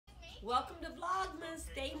Welcome to Vlogmas,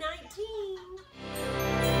 day 19.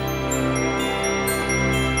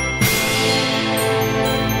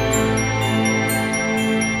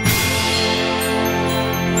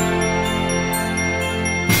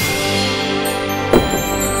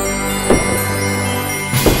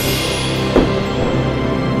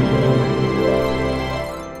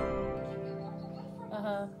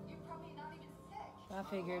 I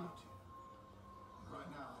figured. Right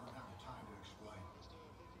now, I don't have the time to explain.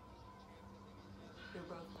 They're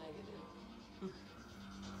both negative.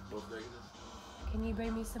 Both negative? Can you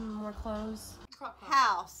bring me some more clothes?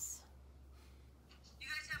 House. You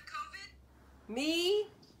guys have COVID? Me,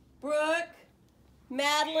 Brooke,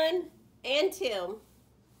 Madeline, and Tim.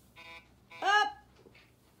 Up.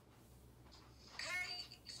 Hey,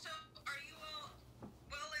 so are you all,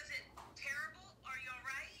 well, is it terrible? Are you all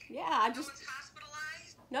right? Yeah, I No just, one's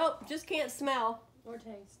hospitalized? nope, just can't smell. Or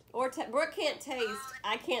taste. Or Brooke can't taste.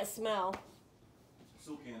 I can't smell.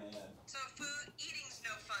 Still can't add. So food eating's no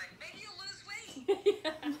fun. Maybe you'll lose weight.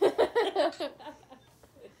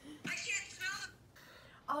 I can't smell the...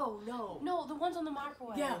 Oh, no. No, the ones on the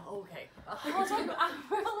microwave. Yeah, okay. I was like, I'm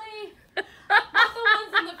really... Not the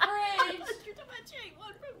ones in the fridge. You're talking about you ate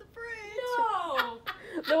one from the fridge. No.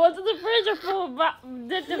 The ones in the fridge are full of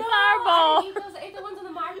dipped in No, Fireball. I didn't eat those. I ate the ones in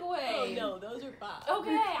the microwave. Oh, no, those are fine.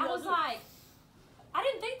 Okay, I was Those are- like, I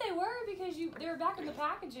didn't think they were because they were back in the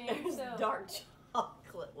packaging. There's So dark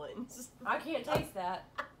chocolate ones. I can't taste that.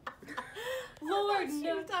 Lord, She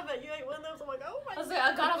no. was talking about you ate one of those. I'm like, oh my I was like,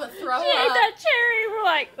 I got up and throw She ate up. that cherry. We're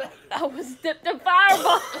like, that was dipped in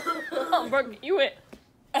Fireball. Oh, Brooke, you went.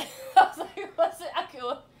 I was like, what's it? I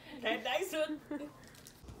could. Okay, nice one.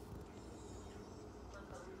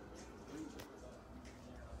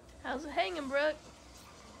 How's it hanging, Brooke?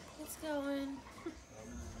 It's going.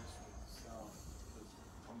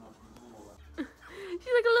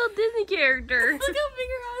 She's like a little Disney character. Look how big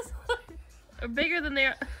her eyes are. Or bigger than they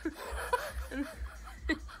are. Oh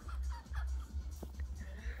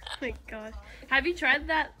my gosh. Have you tried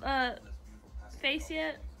that face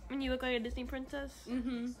yet? When you look like a Disney princess?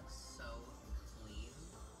 Mm-hmm. So clean.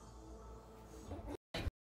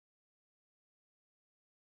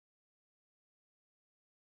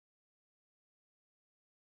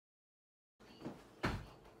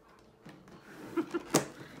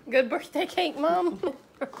 Good birthday cake, Mom.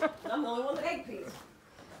 I'm the only one that ate these.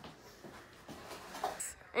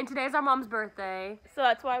 And today's our mom's birthday. So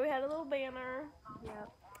that's why we had a little banner Yeah.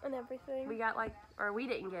 and everything. We got we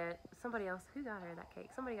didn't get, somebody else. Who got her that cake?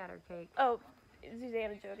 Somebody got her cake. Oh,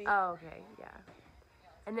 Susanna Jody. Oh, okay, yeah.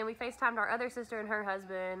 And then we FaceTimed our other sister and her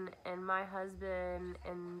husband, and my husband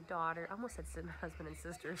and daughter. I almost said husband and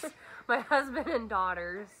sisters. My husband and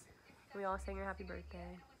daughters. We all sang her happy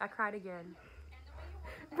birthday. I cried again.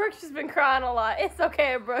 Brooke's just been crying a lot. It's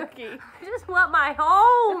okay, Brookie. I just want my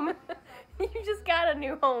home. You just got a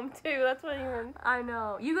new home too. That's what you I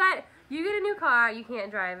know. You get a new car, you can't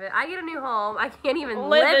drive it. I get a new home, I can't even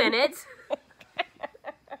live in it.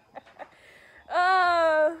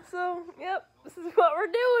 So yep, this is what we're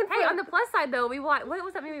doing. Hey, on the plus side though, we watched. What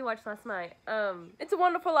was that movie we watched last night? It's a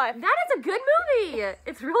Wonderful Life. That is a good movie.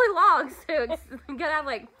 It's really long, so you gotta have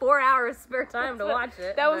like 4 hours spare time to watch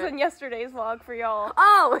it. That was but- in yesterday's vlog for y'all.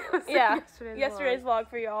 Oh, it was in Yeah, yesterday's vlog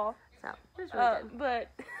for y'all. vlog. So it was really good. But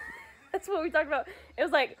that's what we talked about. It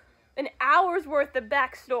was like an hour's worth of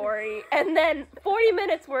backstory and then 40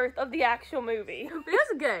 minutes worth of the actual movie. But it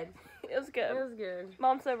was good. It was good. It was good.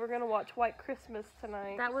 Mom said we're gonna watch White Christmas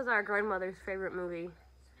tonight. That was our grandmother's favorite movie.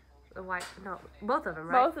 Both of them,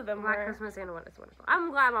 right? Both of them White were. Christmas and What Is Wonderful.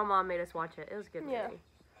 I'm glad my mom made us watch it. It was a good movie. Yeah.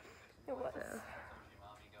 It was. So,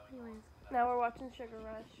 anyways. Now we're watching Sugar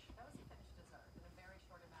Rush.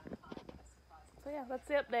 So yeah, that's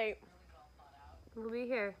the update. We'll be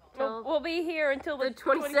here We'll, till we'll be here until the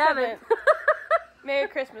 27th. Merry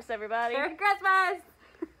Christmas, everybody. Merry Christmas!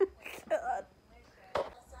 God.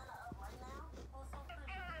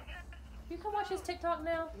 You can watch his TikTok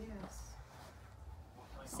now? Yes.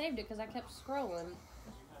 Saved it because I kept scrolling.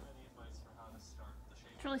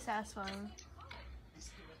 It's really satisfying.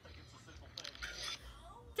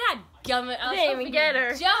 Dad gummit! I was Didn't hoping even get you'd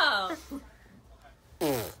her. Jump!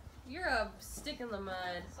 You're a stick in the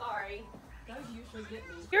mud. Sorry. Those usually get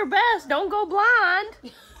me. Your best. Don't go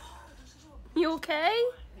blind. You okay?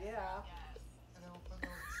 Yeah.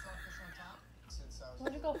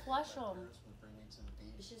 Where'd you go flush them?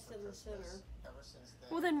 It's just in the center.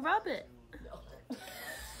 Well, then rub it.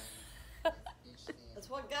 That's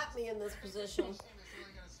what got me in this position.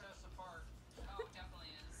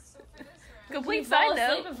 Complete Did you fall side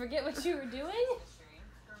asleep note. and forget what you were doing?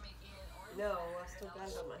 No, I still got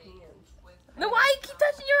it on my hand. Then why you keep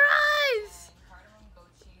touching your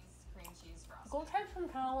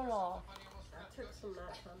took some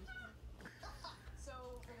nap time.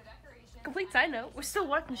 Complete side note, we're still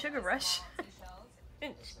watching Sugar Rush.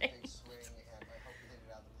 Didn't change.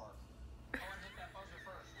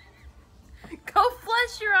 Go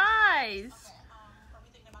flush your eyes!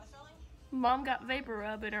 Mom got vapor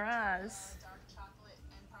rub in her eyes.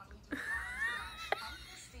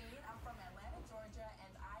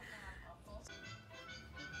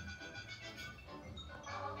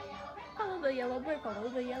 Follow the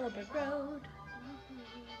yellow brick road.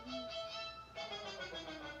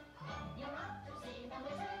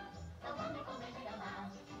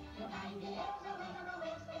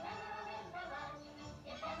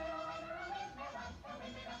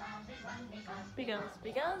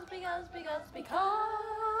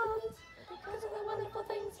 Because of the wonderful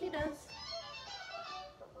things he does.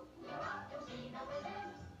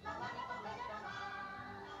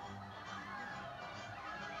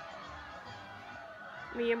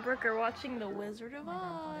 Me and Brooke are watching The Wizard of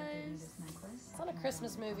Oz. It's not a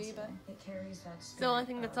Christmas movie, but It's the only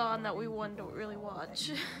thing that's on that we wanted to really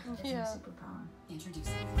watch. yeah.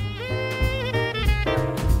 Introducing